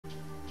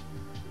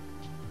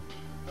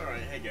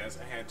guys,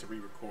 I had to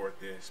re-record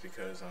this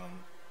because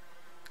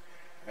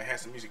I had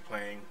some music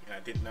playing and I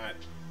did not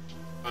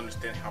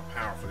understand how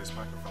powerful this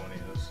microphone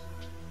is.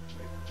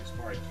 Like, as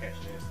far as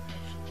catching this,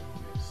 actually,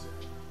 it's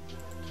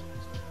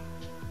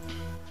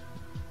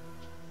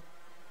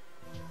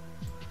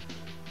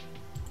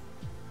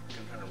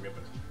I'm trying to rip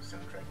a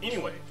soundtrack.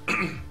 Anyway,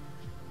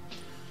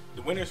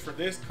 the winners for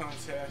this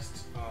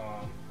contest,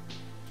 of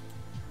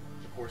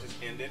course, it's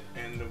ended,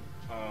 and the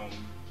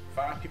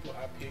 5 people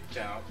I picked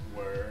out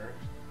were,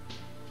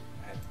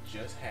 I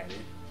just had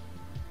it,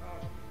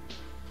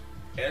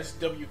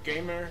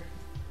 SWgamer,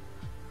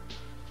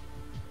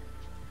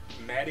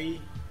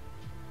 Matty,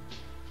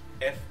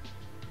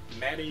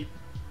 Matty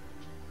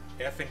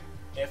Fking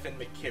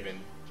Mckibben,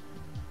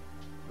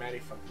 Matty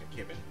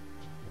Mckibben,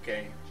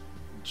 okay,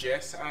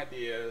 Jess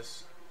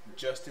Ideas,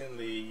 Justin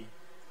Lee,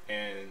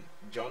 and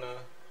Jonna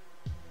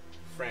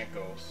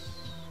Francois,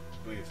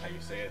 I believe is how you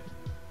say it.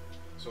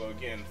 So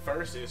again,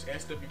 first is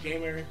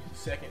SWgamer,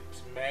 second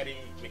Matty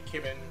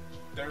Mckibben,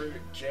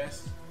 third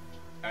Jess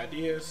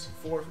Ideas,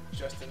 fourth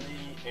Justin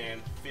Lee,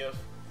 and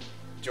fifth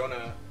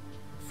Jonna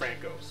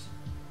Francois.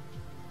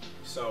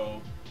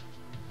 So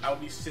I'll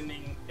be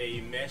sending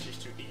a message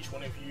to each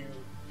one of you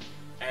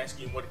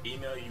asking what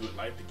email you would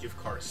like the gift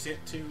card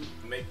sent to.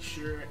 Make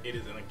sure it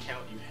is an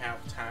account you have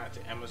tied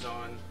to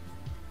Amazon,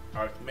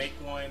 or if you make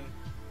one,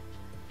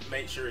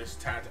 make sure it's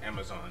tied to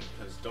Amazon,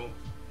 because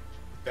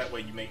that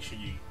way you make sure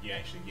you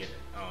actually get it.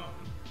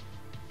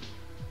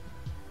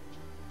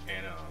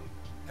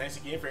 Thanks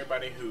again for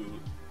everybody who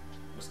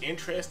was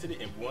interested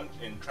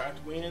and tried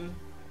to win.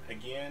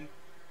 Again,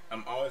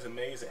 I'm always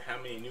amazed at how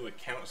many new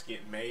accounts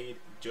get made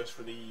just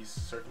for these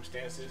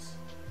circumstances.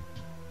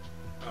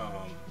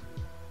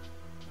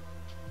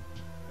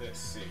 Let's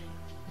see.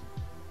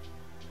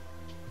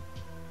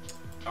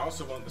 I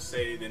also want to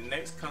say the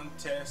next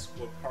contest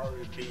will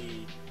probably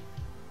be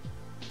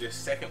the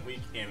second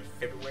week in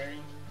February.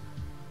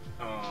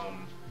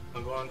 I'm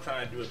going to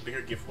try to do a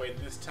bigger giveaway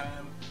this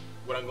time.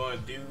 What I'm going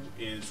to do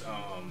is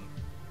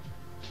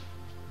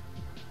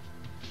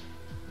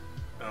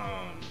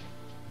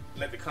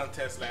let the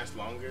contest last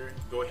longer.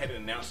 Go ahead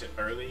and announce it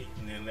early,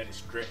 and then let it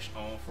stretch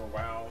on for a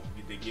while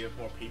to give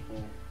more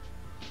people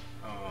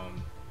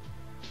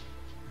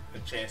a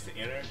chance to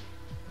enter.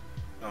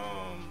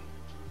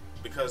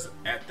 Because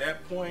at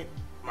that point,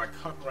 my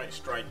copyright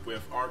strike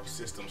with ARC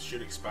systems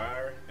should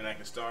expire, and I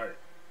can start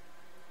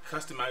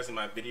customizing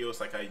my videos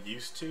like I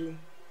used to,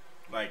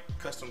 like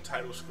custom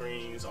title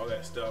screens, all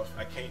that stuff.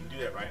 I can't do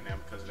that right now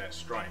because of that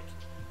strike.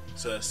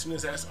 So as soon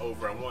as that's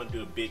over, I want to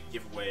do a big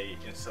giveaway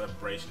in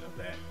celebration of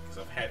that,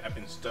 because I've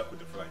been stuck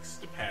with it for like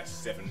the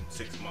past 6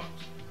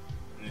 months,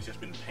 and it's just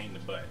been a pain in the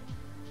butt.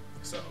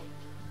 So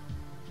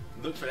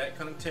look for that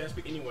contest.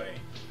 But anyway,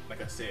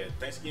 like I said,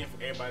 thanks again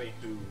for everybody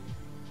who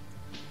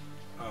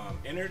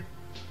entered.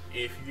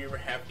 If you ever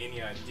have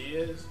any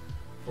ideas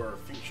for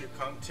future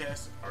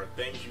contests or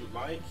things you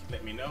like,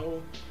 let me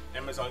know.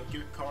 Amazon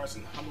gift cards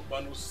and humble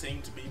bundles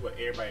seem to be what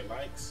everybody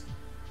likes.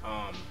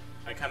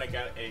 I kind of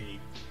got a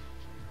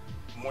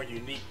more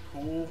unique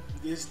pool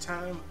this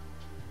time,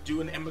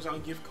 do an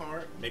Amazon gift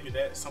card. Maybe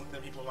that's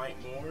something people like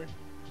more.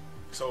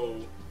 So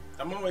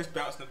I'm always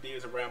bouncing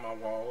ideas around my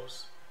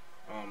walls,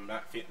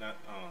 not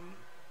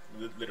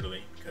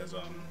literally, because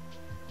I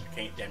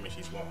can't damage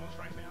these walls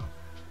right now.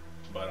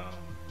 But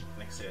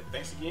like I said,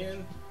 thanks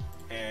again,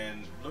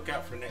 and look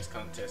out for the next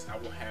contest. I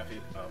will have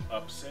it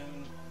up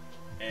soon,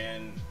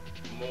 and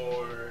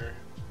more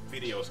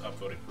videos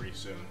uploaded pretty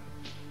soon.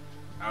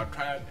 I'll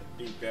try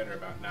to do better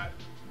about not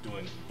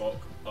doing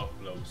bulk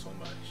uploads so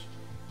much.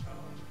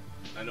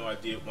 I know I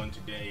did one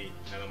today,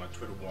 and on my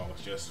Twitter wall was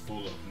just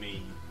full of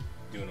me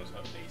doing those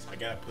updates. I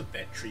gotta put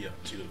that tree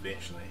up too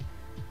eventually.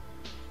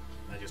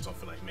 I just don't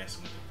feel like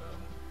messing with it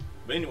though.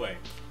 But anyway,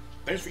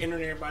 thanks for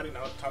entering, everybody, and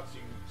I'll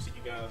see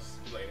you guys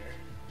later.